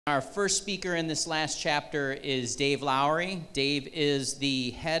Our first speaker in this last chapter is Dave Lowry. Dave is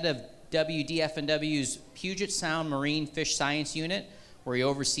the head of WDFW's Puget Sound Marine Fish Science Unit, where he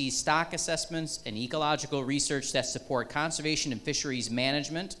oversees stock assessments and ecological research that support conservation and fisheries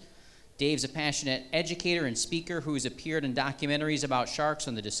management. Dave's a passionate educator and speaker who has appeared in documentaries about sharks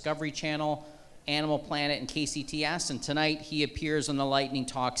on the Discovery Channel, Animal Planet, and KCTS, and tonight he appears on the Lightning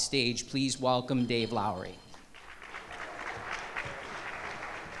Talk stage. Please welcome Dave Lowry.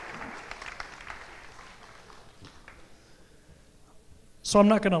 So I'm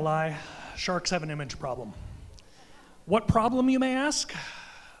not going to lie, sharks have an image problem. What problem, you may ask?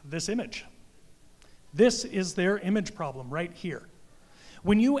 This image. This is their image problem right here.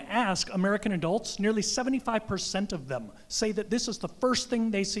 When you ask American adults, nearly 75% of them say that this is the first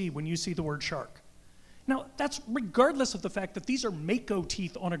thing they see when you see the word shark. Now, that's regardless of the fact that these are mako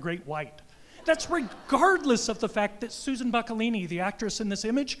teeth on a great white. That's regardless of the fact that Susan Buccolini, the actress in this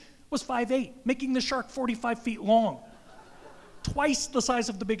image, was 5'8", making the shark 45 feet long. Twice the size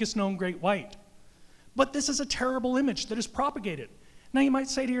of the biggest known great white. But this is a terrible image that is propagated. Now you might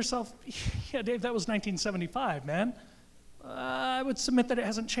say to yourself, yeah, Dave, that was 1975, man. I would submit that it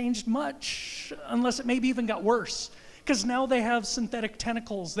hasn't changed much, unless it maybe even got worse. Because now they have synthetic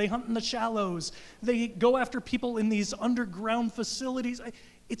tentacles, they hunt in the shallows, they go after people in these underground facilities.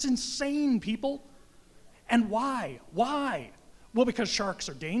 It's insane, people. And why? Why? Well, because sharks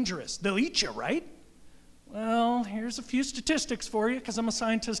are dangerous. They'll eat you, right? Well, here's a few statistics for you, because I'm a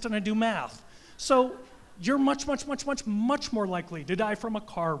scientist and I do math. So you're much more likely to die from a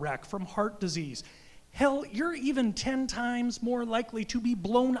car wreck, from heart disease. Hell, you're even 10 times more likely to be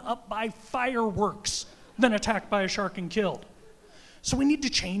blown up by fireworks than attacked by a shark and killed. So we need to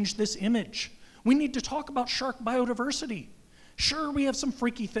change this image. We need to talk about shark biodiversity. Sure, we have some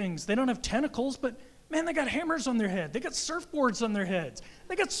freaky things. They don't have tentacles, but man, they got hammers on their head. They got surfboards on their heads.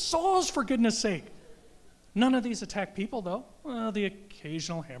 They got saws, for goodness sake. None of these attack people, though. Well, the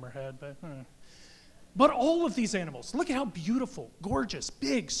occasional hammerhead, but all of these animals, look at how beautiful, gorgeous,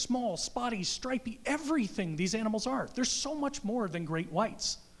 big, small, spotty, stripy, everything these animals are. There's so much more than great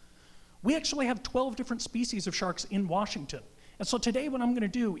whites. We actually have 12 different species of sharks in Washington. And so today what I'm going to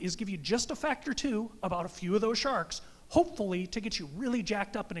do is give you just a fact or two about a few of those sharks, hopefully to get you really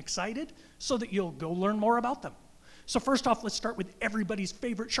jacked up and excited so that you'll go learn more about them. So first off, let's start with everybody's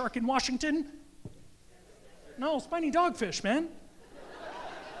favorite shark in Washington. No, spiny dogfish, man.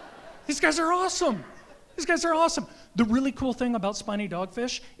 These guys are awesome. These guys are awesome. The really cool thing about spiny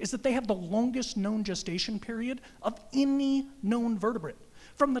dogfish is that they have the longest known gestation period of any known vertebrate.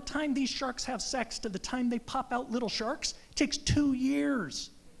 From the time these sharks have sex to the time they pop out little sharks, it takes 2 years.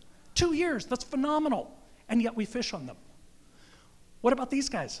 2 years, that's phenomenal. And yet we fish on them. What about these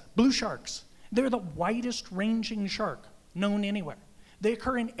guys? Blue sharks. They're the widest ranging shark known anywhere. They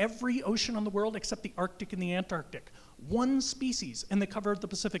occur in every ocean on the world except the Arctic and the Antarctic. One species, and they cover the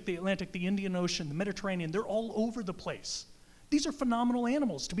Pacific, the Atlantic, the Indian Ocean, the Mediterranean. They're all over the place. These are phenomenal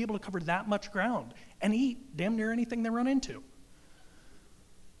animals to be able to cover that much ground and eat damn near anything they run into.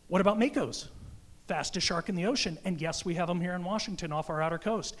 What about makos? Fastest shark in the ocean, and yes, we have them here in Washington off our outer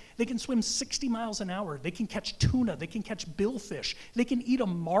coast. They can swim 60 miles an hour. They can catch tuna. They can catch billfish. They can eat a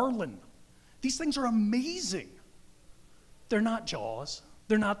marlin. These things are amazing. They're not Jaws.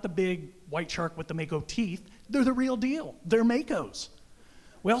 They're not the big white shark with the mako teeth. They're the real deal. They're makos.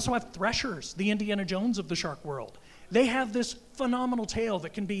 We also have threshers, the Indiana Jones of the shark world. They have this phenomenal tail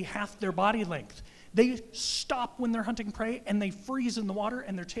that can be half their body length. They stop when they're hunting prey and they freeze in the water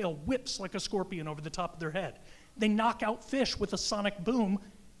and their tail whips like a scorpion over the top of their head. They knock out fish with a sonic boom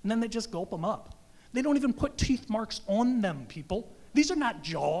and then they just gulp them up. They don't even put teeth marks on them, people. These are not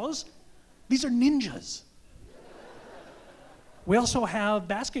Jaws. These are ninjas. We also have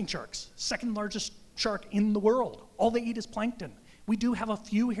basking sharks, second largest shark in the world. All they eat is plankton. We do have a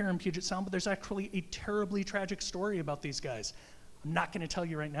few here in Puget Sound, but there's actually a terribly tragic story about these guys. I'm not going to tell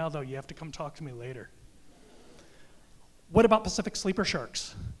you right now, though. You have to come talk to me later. What about Pacific sleeper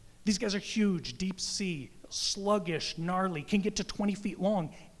sharks? These guys are huge, deep sea, sluggish, gnarly, can get to 20 feet long,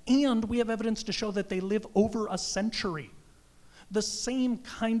 and we have evidence to show that they live over a century. The same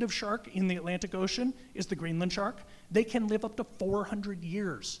kind of shark in the Atlantic Ocean is the Greenland shark. They can live up to 400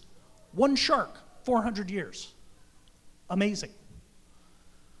 years. One shark, 400 years. Amazing.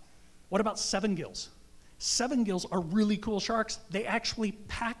 What about seven gills? Seven gills are really cool sharks. They actually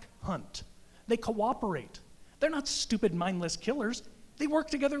pack hunt. They cooperate. They're not stupid, mindless killers. They work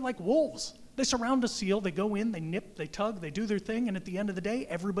together like wolves. They surround a seal, they go in, they nip, they tug, they do their thing, and at the end of the day,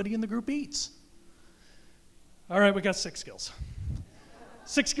 everybody in the group eats. All right, we got 6 gills.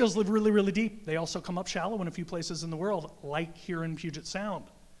 6 gills live really, really deep. They also come up shallow in a few places in the world, like here in Puget Sound.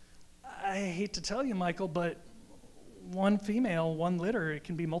 I hate to tell you, Michael, but one female, one litter, it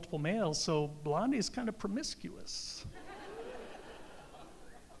can be multiple males, so Blondie is kind of promiscuous.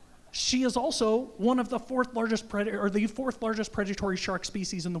 She is also one of the fourth largest predatory shark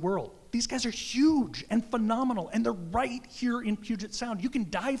species in the world. These guys are huge and phenomenal, and they're right here in Puget Sound. You can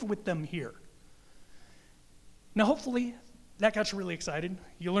dive with them here. Now, hopefully, that got you really excited.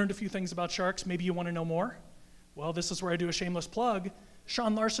 You learned a few things about sharks. Maybe you want to know more. Well, this is where I do a shameless plug.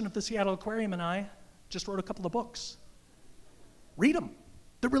 Sean Larson of the Seattle Aquarium and I just wrote a couple of books. Read them.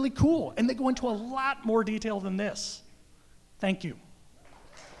 They're really cool, and they go into a lot more detail than this. Thank you.